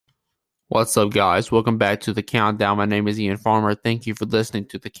What's up, guys? Welcome back to the Countdown. My name is Ian Farmer. Thank you for listening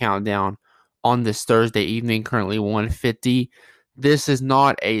to the Countdown on this Thursday evening, currently 1:50. This is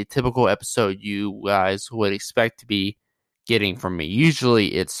not a typical episode you guys would expect to be getting from me. Usually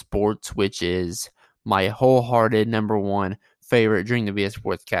it's sports, which is my wholehearted number one favorite during the VS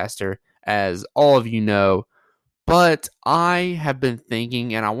Sportscaster, as all of you know. But I have been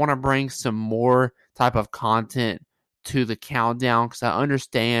thinking, and I want to bring some more type of content to the Countdown because I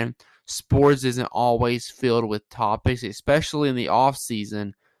understand sports isn't always filled with topics, especially in the off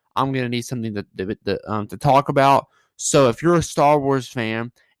season. I'm gonna need something to talk about. So if you're a Star Wars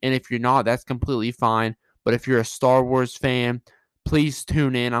fan, and if you're not, that's completely fine. But if you're a Star Wars fan, please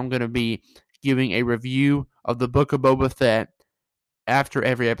tune in. I'm gonna be giving a review of the Book of Boba Fett after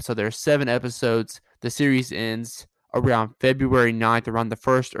every episode. There are 7 episodes. The series ends around February 9th, around the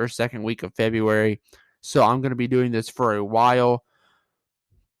first or second week of February. So I'm going to be doing this for a while.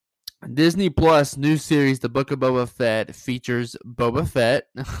 Disney Plus new series, The Book of Boba Fett, features Boba Fett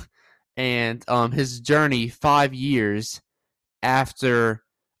and his journey 5 years after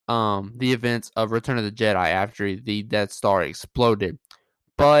the events of Return of the Jedi, after the Death Star exploded.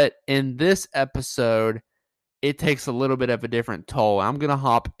 But in this episode, it takes a little bit of a different toll. I'm going to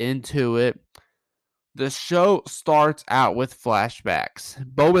hop into it. The show starts out with flashbacks.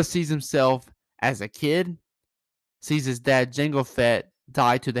 Boba sees himself as a kid, sees his dad, Jango Fett,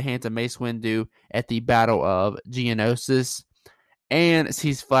 die to the hands of Mace Windu at the Battle of Geonosis, and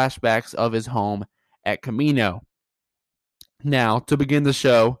sees flashbacks of his home at Kamino. Now, to begin the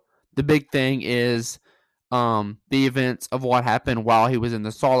show, the big thing is the events of what happened while he was in the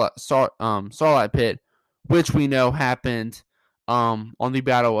Sarlacc pit, which we know happened on the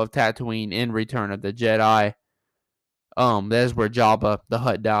Battle of Tatooine in Return of the Jedi. That is where Jabba the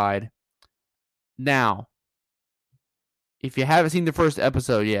Hutt died. Now, if you haven't seen the first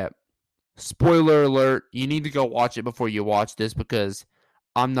episode yet, spoiler alert, you need to go watch it before you watch this because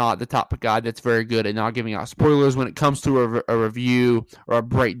I'm not the type of guy that's very good at not giving out spoilers when it comes to a review or a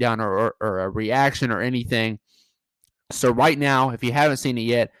breakdown or a reaction or anything. So right now, if you haven't seen it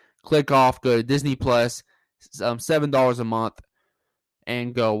yet, click off, go to Disney Plus, $7 a month,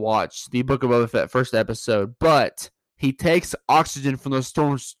 and go watch the Book of Boba Fett first episode. But he takes oxygen from the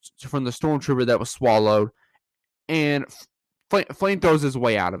stormtrooper that was swallowed, and flame throws his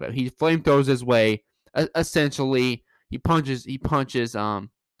way out of it. He flame throws his way. Essentially, he punches kind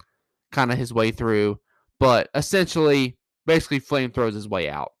of his way through, but essentially, basically, flame throws his way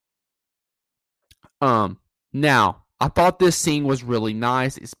out. Now, I thought this scene was really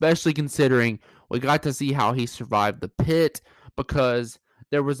nice, especially considering we got to see how he survived the pit, because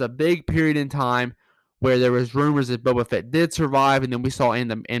there was a big period in time where there was rumors that Boba Fett did survive, and then we saw in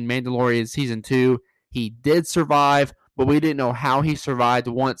Mandalorian Season 2, he did survive, but we didn't know how he survived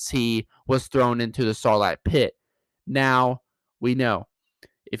once he was thrown into the Sarlacc pit. Now, we know.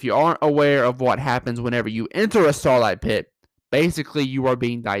 If you aren't aware of what happens whenever you enter a Sarlacc pit, basically you are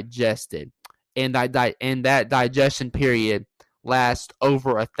being digested. And that digestion period lasts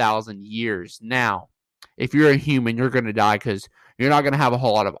over 1,000 years. Now, if you're a human, you're going to die because you're not going to have a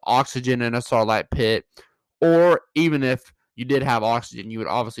whole lot of oxygen in a Sarlacc pit. Or even if you did have oxygen, you would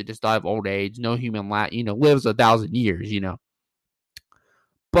obviously just die of old age. No human lives 1,000 years,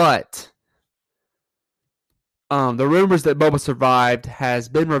 But the rumors that Boba survived has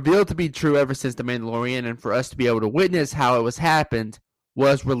been revealed to be true ever since The Mandalorian, and for us to be able to witness how it was happened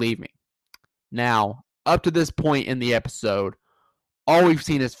was relieving. Now, up to this point in the episode, all we've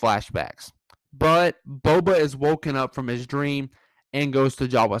seen is flashbacks. But Boba is woken up from his dream and goes to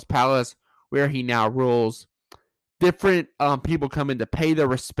Jabba's palace, where he now rules. Different people come in to pay their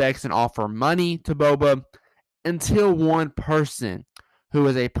respects and offer money to Boba, until one person, who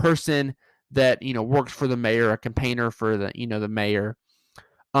is a person that works for the mayor, a campaigner for the mayor,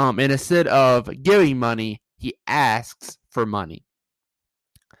 and instead of giving money, he asks for money.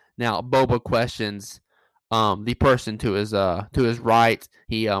 Now, Boba questions the person to his right.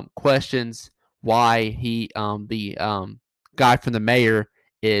 He questions why the guy from the mayor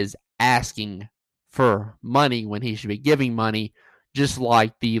is asking for money when he should be giving money, just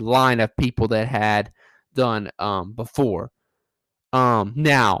like the line of people that had done before.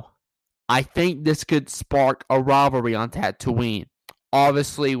 Now, I think this could spark a rivalry on Tatooine.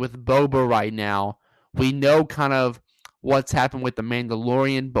 Obviously, with Boba right now, we know kind of what's happened with the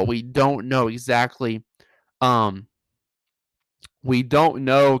Mandalorian, but we don't know exactly. We don't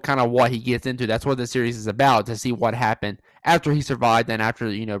know kind of what he gets into. That's what the series is about, to see what happened after he survived and after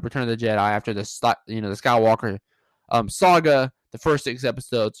Return of the Jedi, after the Skywalker saga, the first 6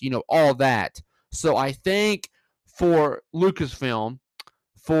 episodes, all that. So I think for Lucasfilm,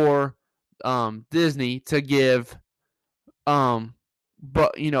 for Disney to give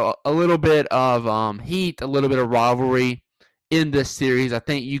but a little bit of heat, a little bit of rivalry in this series. I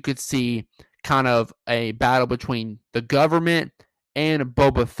think you could see kind of a battle between the government and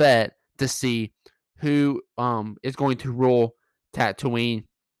Boba Fett to see who is going to rule Tatooine.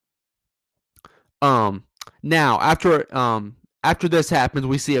 Now after this happens,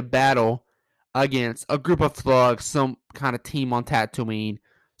 we see a battle against a group of thugs, some kind of team on Tatooine,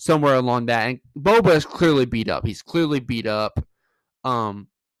 somewhere along that. And Boba is clearly beat up. He's clearly beat up.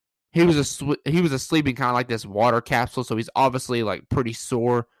 He was asleep in kind of like this water capsule, so he's obviously like pretty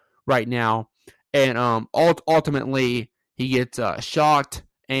sore right now. And ultimately he gets shocked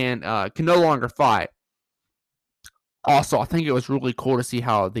and can no longer fight. Also, I think it was really cool to see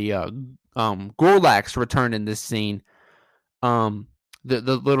how the Gorlaks returned in this scene. The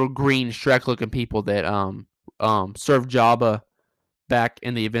little green Shrek looking people that served Jabba back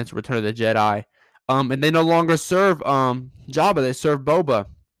in the events of Return of the Jedi. And they no longer serve Jabba, they serve Boba.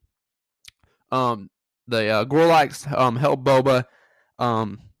 The Gorlaks help Boba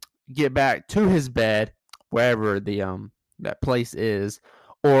get back to his bed, wherever the that place is,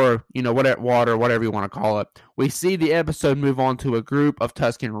 or whatever you want to call it. We see the episode move on to a group of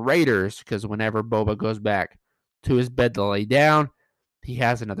Tusken Raiders, because whenever Boba goes back to his bed to lay down, he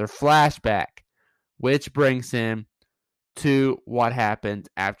has another flashback, which brings him to what happened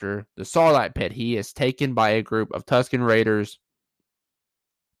after the Sarlacc pit. He is taken by a group of Tusken Raiders.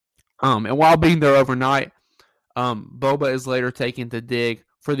 And while being there overnight, Boba is later taken to dig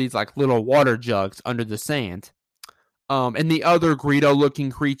for these like little water jugs under the sand. And the other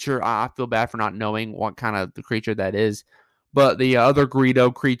Greedo-looking creature, I feel bad for not knowing what kind of the creature that is, but the other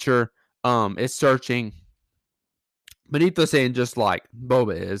Greedo creature is searching beneath the sand just like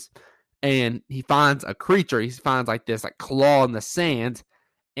Boba is. And he finds a creature. He finds like this like claw in the sand.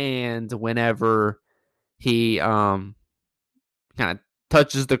 And whenever he kind of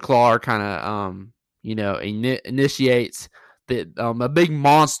touches the claw, or kind of initiates that, a big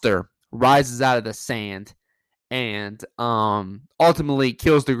monster rises out of the sand and ultimately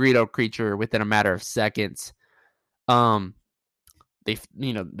kills the Greedo creature within a matter of seconds. They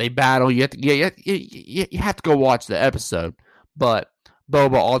battle. You have to go watch the episode, but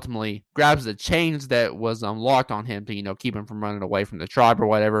Boba ultimately grabs the chains that was locked on him to keep him from running away from the tribe or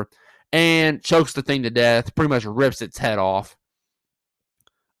whatever, and chokes the thing to death. Pretty much rips its head off.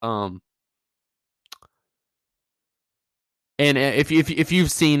 And if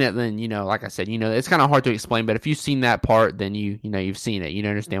you've seen it, then like I said, it's kind of hard to explain. But if you've seen that part, then you've seen it. You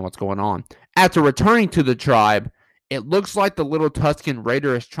understand what's going on. After returning to the tribe, it looks like the little Tusken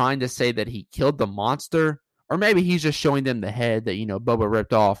Raider is trying to say that he killed the monster, or maybe he's just showing them the head that Boba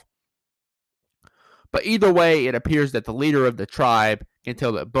ripped off. But either way, it appears that the leader of the tribe can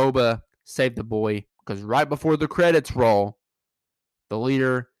tell that Boba saved the boy, because right before the credits roll, the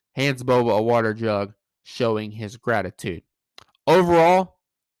leader hands Boba a water jug, showing his gratitude. Overall,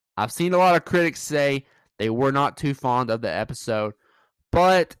 I've seen a lot of critics say they were not too fond of the episode,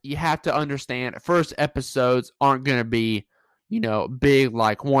 but you have to understand, first episodes aren't going to be, big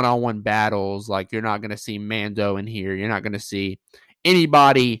like one-on-one battles. Like, you're not going to see Mando in here. You're not going to see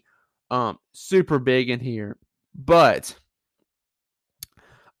anybody super big in here. But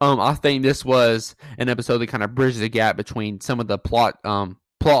I think this was an episode that kind of bridged the gap between some of the plot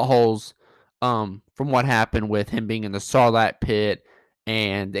holes from what happened with him being in the Sarlacc pit,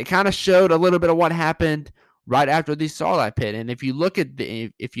 and it kind of showed a little bit of what happened right after the Sarlacc pit. And if you look at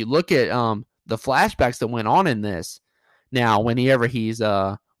the flashbacks that went on in this, now whenever he's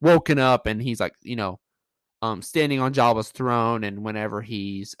woken up and he's like standing on Jabba's throne, and whenever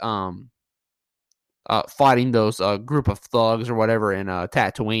he's fighting those group of thugs or whatever in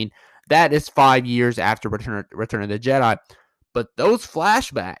Tatooine, that is 5 years after Return of the Jedi. But those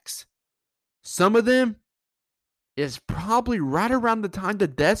flashbacks, some of them is probably right around the time the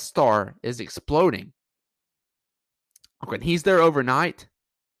Death Star is exploding. When he's there overnight,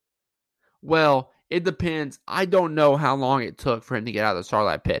 well, it depends. I don't know how long it took for him to get out of the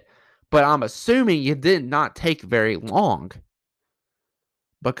Sarlacc pit, but I'm assuming it did not take very long,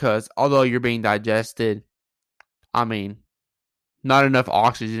 because although you're being digested, I mean, not enough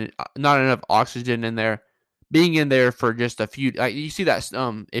oxygen in there. Being in there for just a few, you see that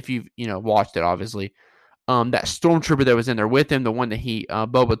if you've watched it, obviously, that stormtrooper that was in there with him, the one that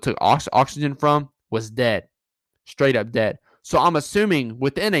Boba took oxygen from, was dead, straight up dead. So I'm assuming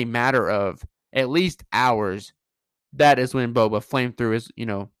within a matter of at least hours, that is when Boba flamed through his,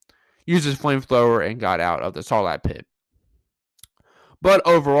 used his flamethrower and got out of the Sarlacc pit. But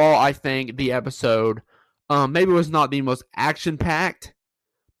overall, I think the episode maybe was not the most action-packed,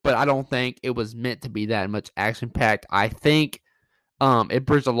 but I don't think it was meant to be that much action-packed. I think it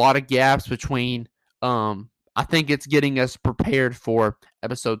bridged a lot of gaps between. I think it's getting us prepared for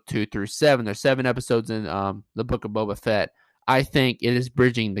episode 2 through 7. There's 7 episodes in the Book of Boba Fett. I think it is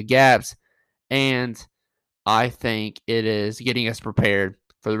bridging the gaps, and I think it is getting us prepared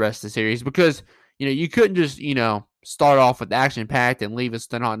for the rest of the series because you couldn't just start off with action packed and leave us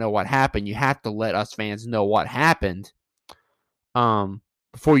to not know what happened. You have to let us fans know what happened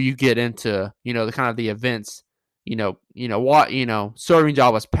before you get into the kind of the events. What serving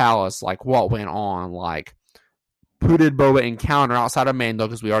Jabba's palace, like what went on, like who did Boba encounter outside of Mando,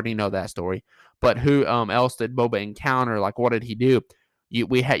 because we already know that story. But who else did Boba encounter? Like, what did he do?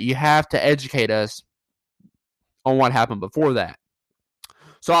 You have to educate us on what happened before that.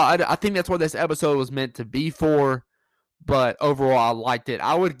 So I think that's what this episode was meant to be for. But overall, I liked it.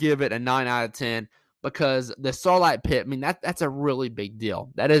 I would give it a 9 out of 10 because the Starlight Pit, I mean, that's a really big deal.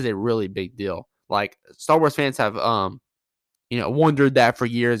 That is a really big deal. Like, Star Wars fans have, wondered that for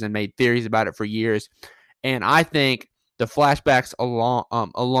years and made theories about it for years. And I think the flashbacks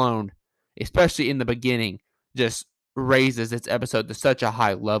alone, especially in the beginning, just raises this episode to such a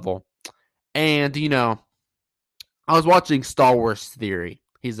high level. And, I was watching Star Wars Theory.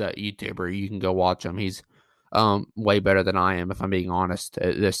 He's a YouTuber. You can go watch him. He's way better than I am, if I'm being honest,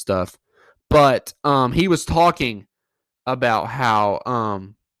 at this stuff. But he was talking about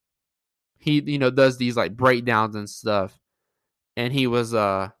how he does these like breakdowns and stuff. And he was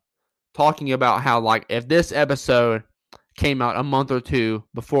talking about how, like, if this episode came out a month or two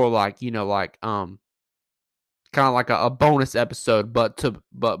before, kind of like a bonus episode, but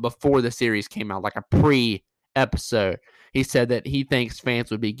before the series came out, like a pre-episode, he said that he thinks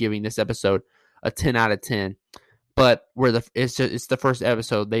fans would be giving this episode a 10 out of 10. But it's the first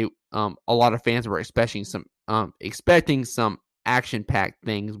episode, they a lot of fans were expecting some action-packed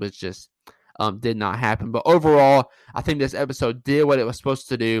things, which just did not happen. But overall, I think this episode did what it was supposed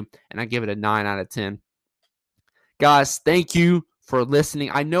to do, and I give it a 9 out of 10. Guys, thank you for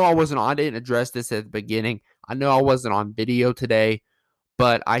listening. I know I didn't address this at the beginning. I know I wasn't on video today,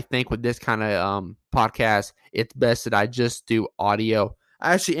 but I think with this kind of podcast, it's best that I just do audio.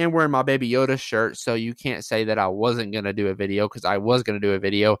 I actually am wearing my Baby Yoda shirt, so you can't say that I wasn't going to do a video, because I was going to do a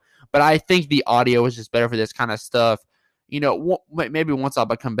video. But I think the audio is just better for this kind of stuff. Maybe once I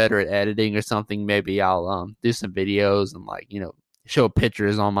become better at editing or something, maybe I'll do some videos and show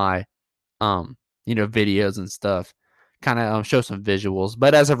pictures on my videos and stuff, kind of show some visuals.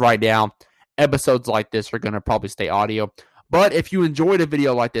 But as of right now, episodes like this are going to probably stay audio. But if you enjoyed a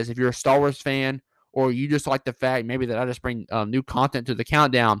video like this, if you're a Star Wars fan, or you just like the fact maybe that I just bring new content to the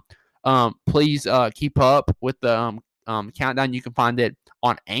countdown, please keep up with the countdown. You can find it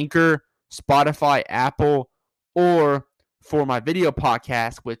on Anchor, Spotify, Apple, or for my video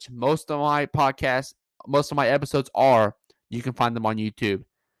podcast, which most of my episodes are, you can find them on YouTube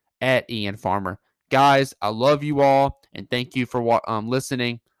at Ian Farmer. Guys, I love you all, and thank you for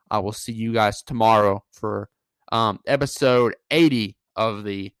listening. I will see you guys tomorrow for episode 80 of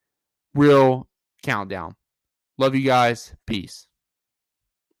the Real Countdown. Love you guys. Peace.